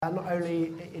not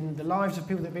only in the lives of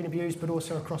people that have been abused, but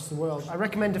also across the world. I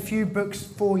recommend a few books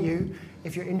for you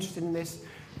if you're interested in this.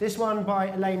 This one by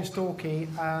Elaine Storkey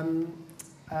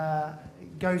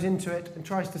goes into it and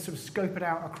tries to sort of scope it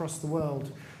out across the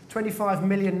world. 25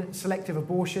 million selective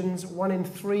abortions, 1 in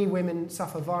 3 women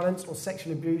suffer violence or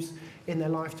sexual abuse in their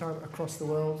lifetime across the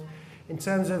world. In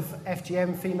terms of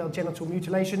FGM, female genital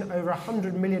mutilation, over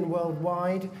 100 million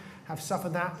worldwide have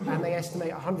suffered that, and they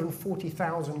estimate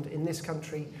 140,000 in this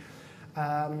country.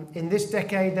 In this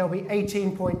decade, there'll be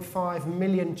 18.5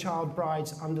 million child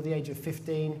brides under the age of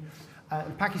 15.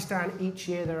 In Pakistan, each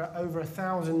year, there are over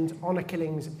 1,000 honour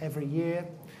killings every year.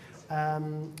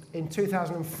 In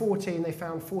 2014, they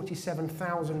found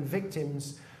 47,000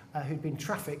 victims who'd been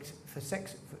trafficked for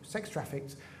sex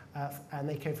trafficked, and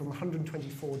they came from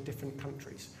 124 different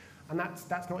countries. And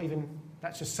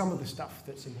that's just some of the stuff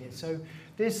that's in here. So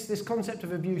this concept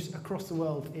of abuse across the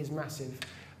world is massive.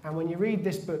 And when you read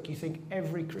this book, you think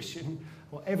every Christian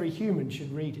or every human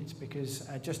should read it, because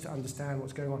just to understand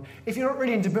what's going on. If you're not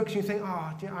really into books and you think,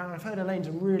 I've heard Elaine's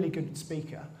a really good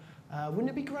speaker, wouldn't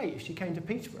it be great if she came to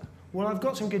Peterborough? Well, I've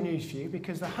got some good news for you,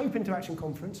 because the Hope into Action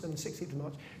Conference on the 16th of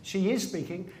March, she is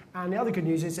speaking, and the other good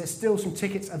news is there's still some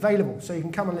tickets available, so you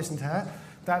can come and listen to her.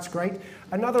 That's great.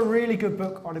 Another really good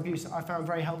book on abuse that I found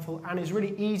very helpful and is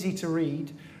really easy to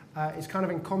read, is kind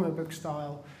of in comic book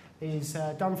style, is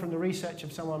done from the research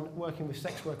of someone working with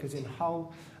sex workers in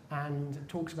Hull, and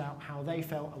talks about how they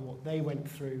felt and what they went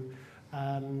through.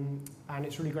 And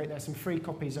it's really great. There's some free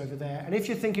copies over there. And if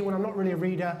you're thinking, well, I'm not really a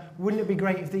reader, wouldn't it be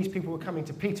great if these people were coming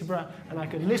to Peterborough and I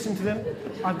could listen to them?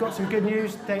 I've got some good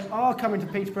news. They are coming to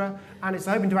Peterborough, and it's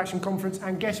the Hope into Action Conference,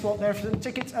 and guess what? There are some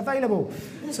tickets available.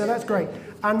 So that's great.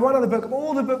 And one other book, of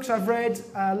all the books I've read,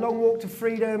 Long Walk to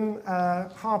Freedom,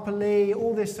 Harper Lee,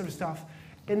 all this sort of stuff,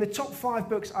 in the top 5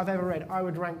 books I've ever read, I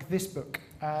would rank this book.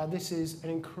 This is an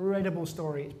incredible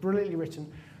story. It's brilliantly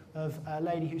written, of a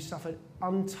lady who suffered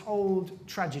untold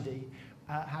tragedy,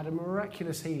 had a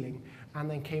miraculous healing, and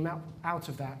then came out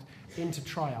of that into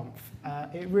triumph.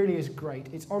 It really is great.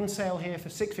 It's on sale here for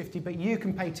 £6.50, but you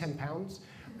can pay £10.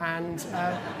 And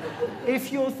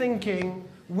if you're thinking,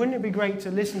 wouldn't it be great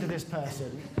to listen to this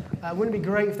person? Wouldn't it be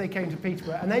great if they came to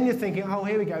Peterborough? And then you're thinking, oh,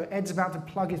 here we go, Ed's about to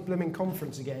plug his blooming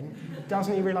conference again.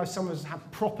 Doesn't he realise some of us have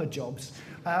proper jobs?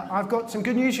 I've got some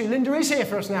good news for you. Linda is here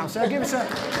for us now, so give us a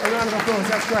round of applause.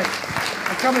 That's great.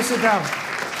 And come and sit down.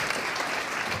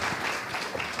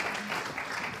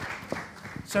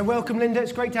 So welcome, Linda.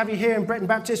 It's great to have you here in Bretton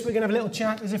Baptist. We're going to have a little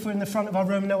chat as if we're in the front of our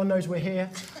room. No one knows we're here.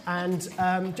 And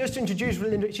just to introduce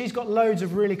Linda, she's got loads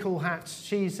of really cool hats.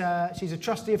 She's a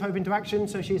trustee of Hope into Action,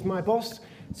 so she's my boss.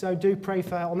 So do pray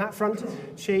for her on that front.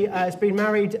 She has been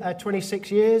married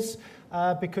 26 years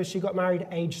because she got married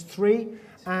at age 3.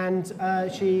 And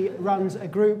she runs a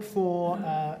group for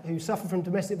who suffer from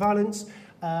domestic violence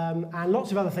and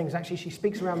lots of other things, actually. She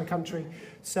speaks around the country.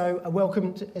 So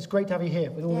welcome. It's great to have you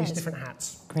here with all these different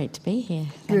hats. Great to be here.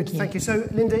 Thank you. So,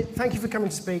 Linda, thank you for coming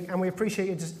to speak, and we appreciate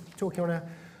you just talking on a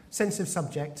sensitive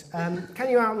subject. Can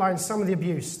you outline some of the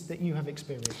abuse that you have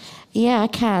experienced? Yeah, I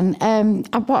can.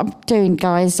 What I'm doing,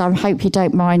 guys, I hope you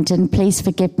don't mind, and please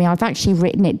forgive me. I've actually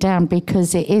written it down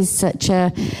because it is such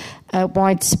a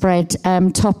widespread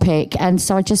topic, and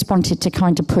so I just wanted to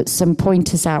kind of put some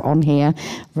pointers out on here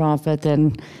rather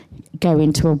than go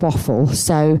into a waffle.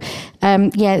 So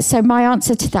so my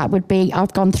answer to that would be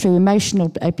I've gone through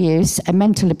emotional abuse,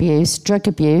 mental abuse, drug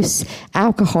abuse,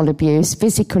 alcohol abuse,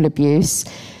 physical abuse,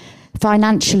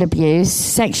 financial abuse,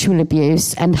 sexual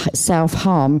abuse, and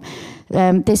self-harm.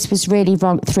 This was really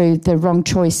wrong through the wrong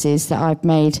choices that I've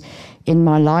made in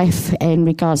my life in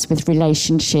regards with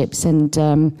relationships and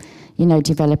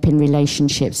developing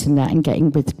relationships and that, and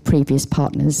getting with previous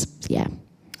partners. Yeah.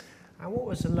 And what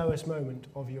was the lowest moment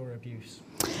of your abuse?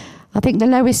 I think the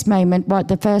lowest moment,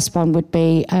 the first one would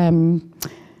be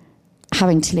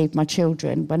having to leave my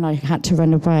children when I had to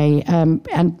run away.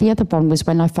 And the other one was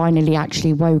when I finally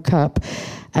actually woke up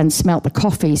and smelt the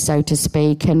coffee, so to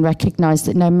speak, and recognised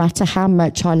that no matter how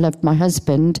much I loved my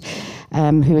husband,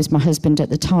 who was my husband at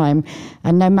the time,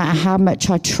 and no matter how much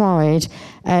I tried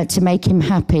to make him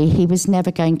happy, he was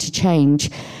never going to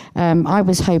change. I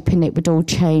was hoping it would all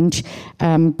change,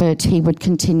 but he would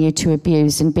continue to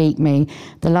abuse and beat me.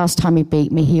 The last time he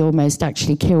beat me, he almost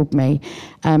actually killed me.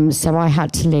 So I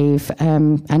had to leave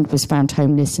and was found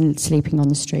homeless and sleeping on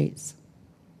the streets.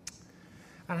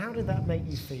 And how did that make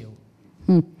you feel?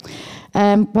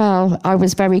 Well, I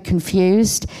was very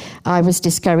confused. I was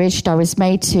discouraged. I was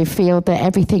made to feel that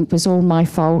everything was all my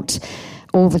fault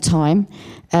all the time.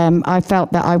 I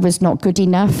felt that I was not good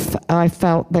enough. I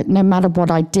felt that no matter what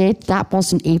I did, that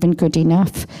wasn't even good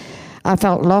enough. I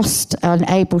felt lost,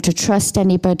 unable to trust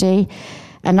anybody.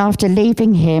 And after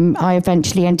leaving him, I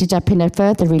eventually ended up in a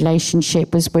further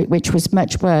relationship, which was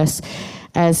much worse,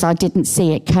 as I didn't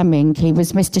see it coming. He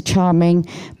was Mr. Charming,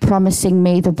 promising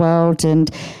me the world and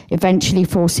eventually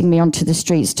forcing me onto the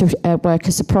streets to work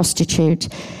as a prostitute.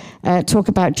 Talk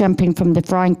about jumping from the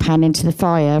frying pan into the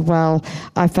fire. Well,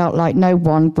 I felt like no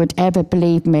one would ever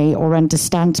believe me or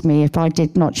understand me if I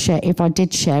did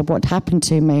share what happened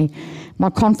to me. My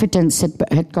confidence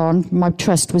had gone. My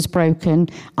trust was broken.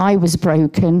 I was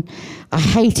broken. I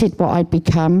hated what I'd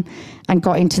become and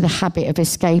got into the habit of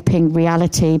escaping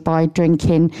reality by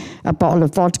drinking a bottle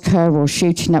of vodka or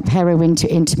shooting up heroin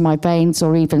into my veins,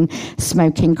 or even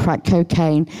smoking crack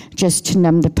cocaine just to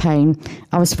numb the pain.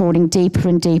 I was falling deeper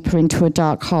and deeper into a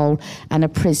dark hole and a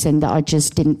prison that I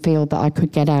just didn't feel that I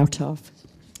could get out of.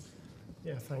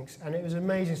 Yeah, thanks. And it was an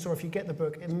amazing story. If you get the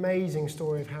book, amazing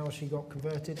story of how she got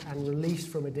converted and released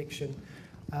from addiction.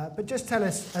 But just tell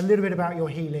us a little bit about your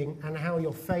healing and how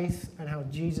your faith and how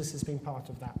Jesus has been part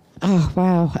of that. Oh,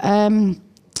 wow.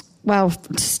 Well,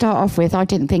 to start off with, I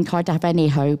didn't think I'd have any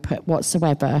hope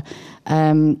whatsoever.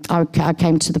 I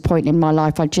came to the point in my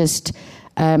life I just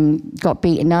got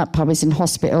beaten up. I was in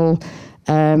hospital.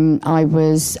 I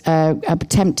was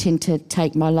attempting to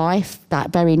take my life.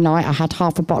 That very night I had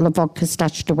half a bottle of vodka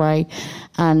stashed away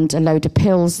and a load of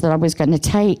pills that I was going to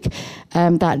take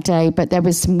that day. But there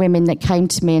was some women that came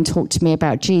to me and talked to me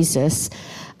about Jesus.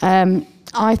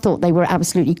 I thought they were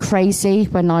absolutely crazy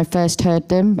when I first heard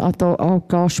them. I thought, oh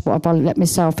gosh, what have I let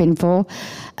myself in for?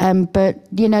 But,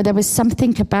 you know, there was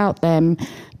something about them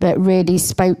that really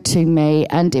spoke to me,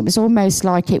 and it was almost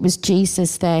like it was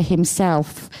Jesus there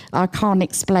himself. I can't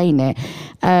explain it.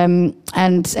 And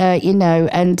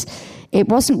it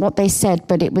wasn't what they said,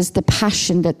 but it was the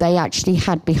passion that they actually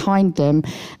had behind them,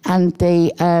 and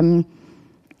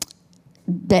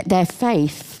their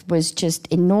faith was just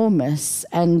enormous,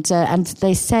 and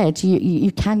they said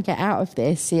you can get out of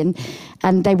this, and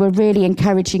they were really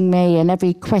encouraging me, and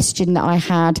every question that I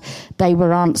had they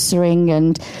were answering,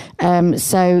 and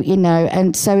so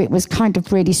it was kind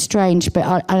of really strange,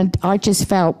 but I just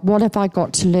felt, what have I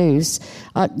got to lose?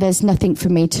 There's nothing for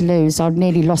me to lose. I've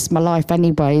nearly lost my life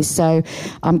anyway, so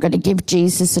I'm going to give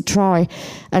Jesus a try.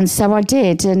 And so I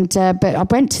did, but I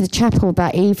went to the chapel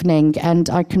that evening, and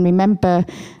I can remember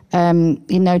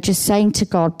just saying to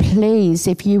God, please,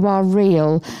 if you are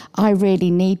real, I really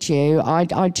need you.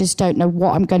 I just don't know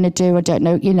what I'm going to do. I don't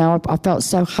know, I felt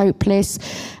so hopeless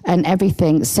and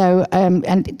everything. So,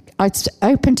 and I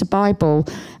opened a Bible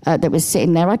that was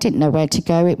sitting there. I didn't know where to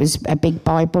go. It was a big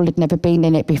Bible. I'd never been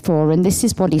in it before. And this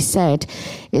is what he said.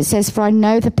 It says, "For I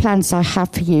know the plans I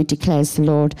have for you, declares the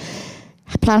Lord.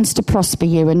 Plans to prosper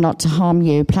you and not to harm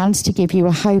you, plans to give you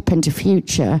a hope and a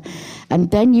future. And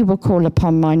then you will call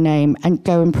upon my name and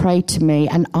go and pray to me,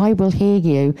 and I will hear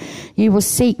you. You will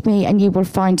seek me and you will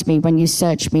find me when you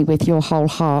search me with your whole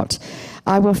heart.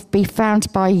 I will be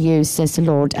found by you, says the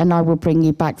Lord, and I will bring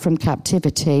you back from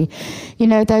captivity." You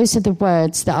know, those are the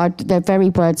very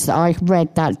words that I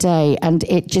read that day, and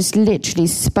it just literally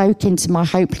spoke into my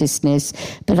hopelessness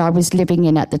that I was living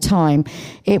in at the time.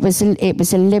 It was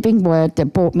a living word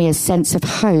that brought me a sense of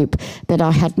hope that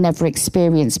I had never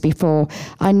experienced before.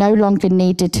 I no longer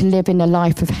needed to live in a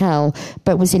life of hell,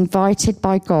 but was invited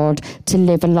by God to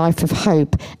live a life of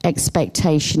hope,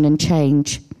 expectation, and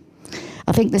change.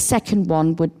 I think the second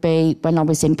one would be when I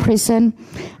was in prison.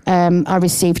 I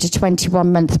received a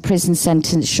 21-month prison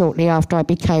sentence shortly after I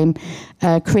became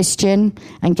a Christian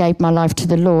and gave my life to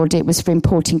the Lord. It was for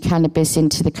importing cannabis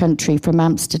into the country from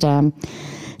Amsterdam.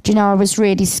 Do you know, I was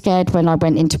really scared when I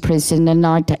went into prison, and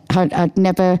I'd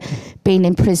never been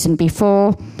in prison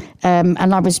before. And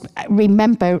I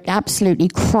remember absolutely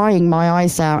crying my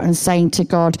eyes out and saying to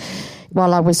God,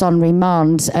 while I was on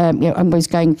remand and was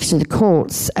going to the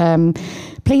courts,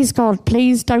 please, God,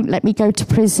 please don't let me go to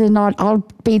prison. I'll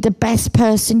be the best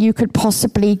person you could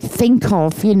possibly think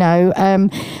of,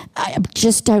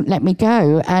 just don't let me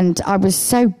go. And I was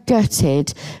so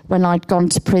gutted when I'd gone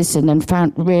to prison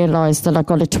and realised that I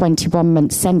got a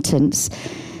 21-month sentence.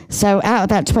 So out of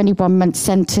that 21-month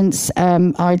sentence,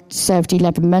 I served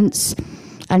 11 months.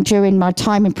 And during my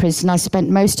time in prison, I spent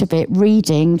most of it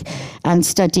reading and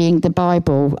studying the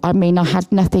Bible. I mean, I had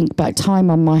nothing but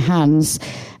time on my hands,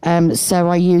 so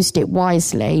I used it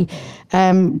wisely.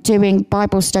 Doing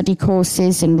Bible study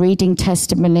courses and reading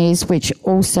testimonies, which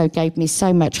also gave me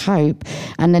so much hope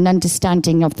and an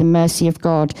understanding of the mercy of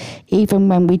God, even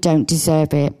when we don't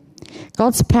deserve it.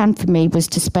 God's plan for me was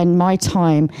to spend my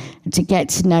time to get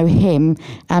to know him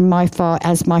and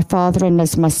as my father and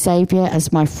as my saviour,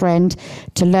 as my friend,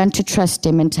 to learn to trust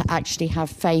him and to actually have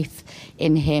faith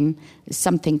in him. It's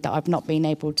something that I've not been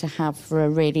able to have for a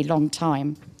really long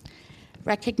time.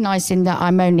 Recognising that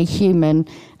I'm only human.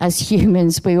 As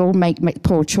humans, we all make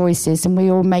poor choices and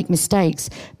we all make mistakes,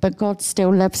 but God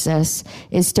still loves us,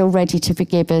 is still ready to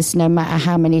forgive us no matter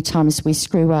how many times we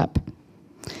screw up.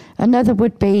 Another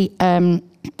would be, part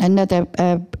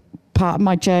of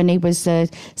my journey was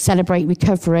Celebrate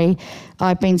Recovery.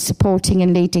 I've been supporting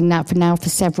and leading that for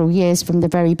several years from the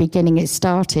very beginning it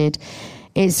started.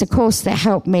 It's a course that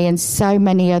helped me and so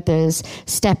many others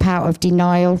step out of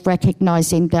denial,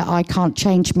 recognising that I can't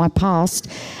change my past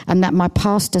and that my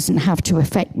past doesn't have to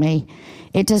affect me.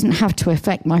 It doesn't have to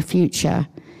affect my future.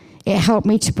 It helped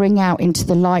me to bring out into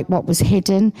the light what was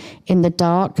hidden in the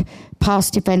dark,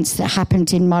 past events that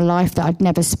happened in my life that I'd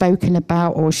never spoken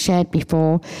about or shared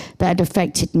before that had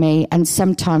affected me and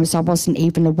sometimes I wasn't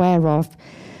even aware of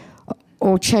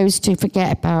or chose to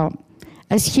forget about.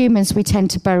 As humans, we tend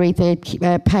to bury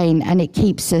the pain and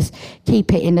keep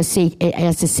it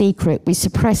as a secret. We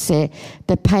suppress it,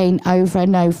 the pain, over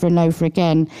and over and over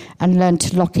again and learn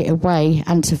to lock it away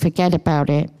and to forget about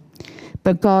it.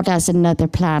 But God has another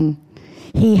plan.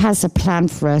 He has a plan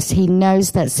for us. He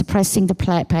knows that suppressing the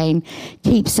pain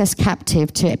keeps us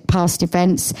captive to past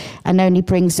events and only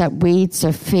brings up weeds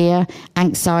of fear,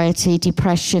 anxiety,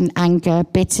 depression, anger,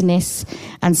 bitterness,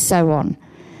 and so on.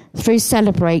 Through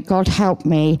Celebrate, God helped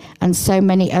me and so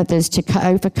many others to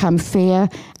overcome fear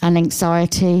and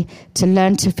anxiety, to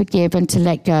learn to forgive and to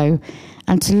let go,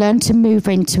 and to learn to move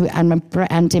into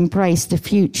and embrace the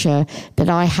future that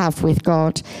I have with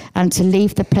God, and to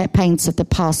leave the pains of the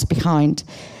past behind,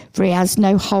 for it has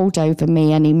no hold over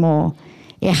me anymore.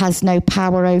 It has no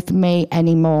power over me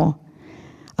anymore.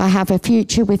 I have a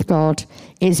future with God.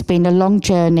 It's been a long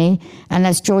journey, and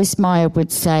as Joyce Meyer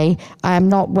would say, I am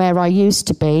not where I used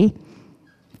to be.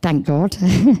 Thank God.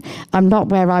 I'm not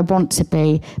where I want to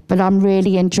be, but I'm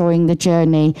really enjoying the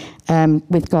journey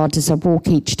with God as I walk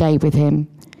each day with him.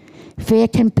 Fear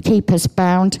can keep us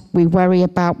bound. We worry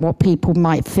about what people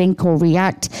might think or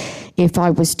react if I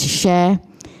was to share.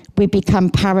 We become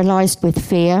paralysed with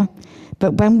fear.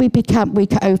 But when we can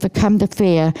overcome the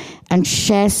fear and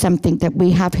share something that we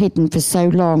have hidden for so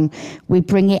long, we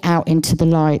bring it out into the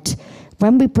light.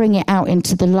 When we bring it out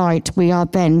into the light, we are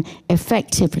then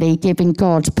effectively giving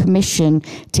God permission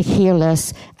to heal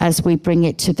us as we bring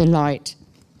it to the light.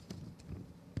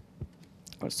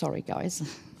 Oh, sorry, guys.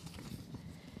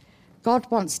 God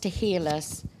wants to heal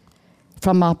us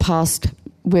from our past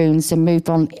wounds and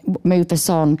move us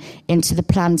on into the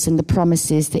plans and the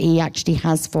promises that he actually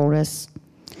has for us.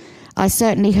 I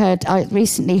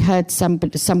recently heard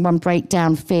someone break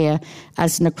down fear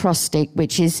as an acrostic,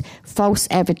 which is false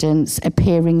evidence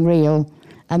appearing real,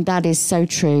 and that is so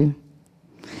true.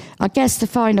 I guess the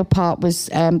final part was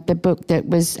the book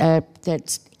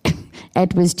that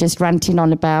Ed was just ranting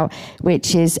on about,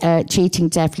 which is Cheating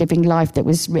Death, Living Life, that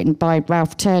was written by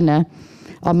Ralph Turner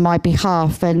on my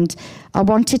behalf, and I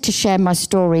wanted to share my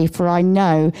story, for I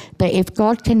know that if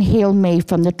God can heal me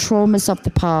from the traumas of the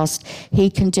past,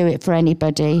 he can do it for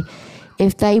anybody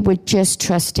if they would just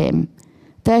trust him.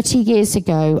 32 years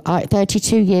ago,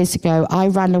 I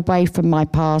ran away from my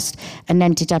past and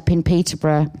ended up in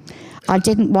Peterborough. I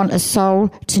didn't want a soul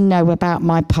to know about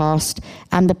my past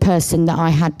and the person that I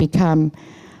had become.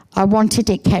 I wanted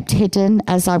it kept hidden,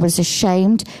 as I was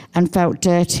ashamed and felt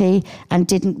dirty and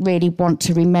didn't really want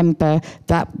to remember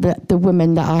the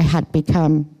woman that I had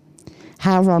become.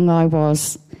 How wrong I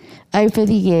was. Over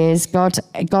the years,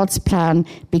 God's plan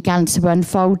began to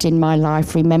unfold in my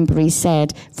life. Remember, he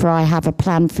said, "For I have a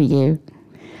plan for you."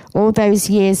 All those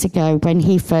years ago when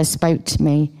he first spoke to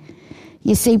me.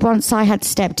 You see, once I had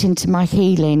stepped into my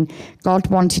healing, God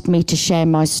wanted me to share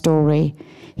my story.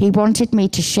 He wanted me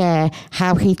to share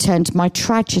how he turned my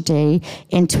tragedy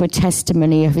into a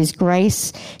testimony of his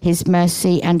grace, his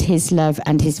mercy, and his love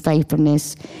and his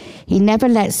faithfulness. He never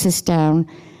lets us down.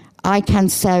 I can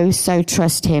so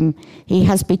trust him. He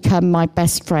has become my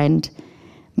best friend.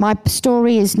 My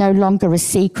story is no longer a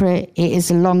secret. It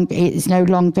is no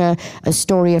longer a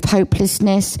story of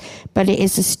hopelessness, but it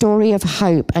is a story of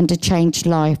hope and a changed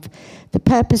life. The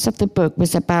purpose of the book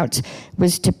was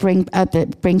to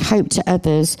bring hope to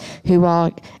others who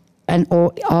are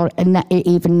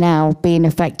even now being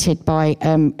affected by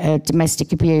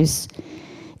domestic abuse.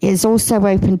 It has also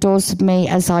opened doors for me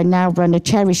as I now run a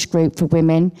Cherish group for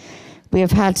women. We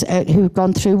have had who've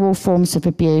gone through all forms of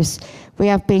abuse. We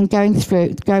have been going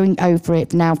over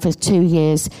it now for 2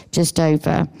 years, just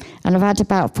over. And I've had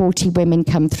about 40 women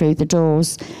come through the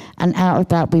doors. And out of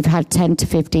that, we've had 10 to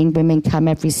 15 women come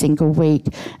every single week.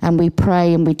 And we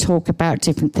pray and we talk about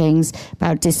different things,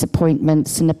 about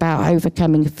disappointments and about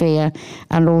overcoming fear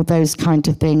and all those kind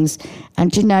of things.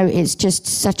 And you know, it's just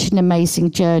such an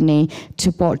amazing journey to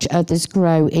watch others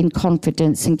grow in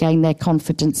confidence and gain their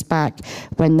confidence back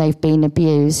when they've been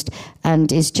abused.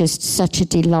 And it's just such a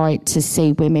delight to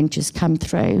see women just come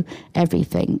through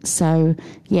everything. So,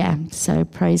 yeah, so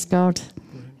praise God.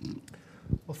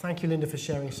 Well, thank you, Linda, for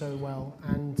sharing so well.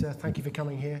 And thank you for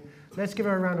coming here. Let's give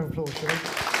her a round of applause, shall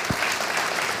we?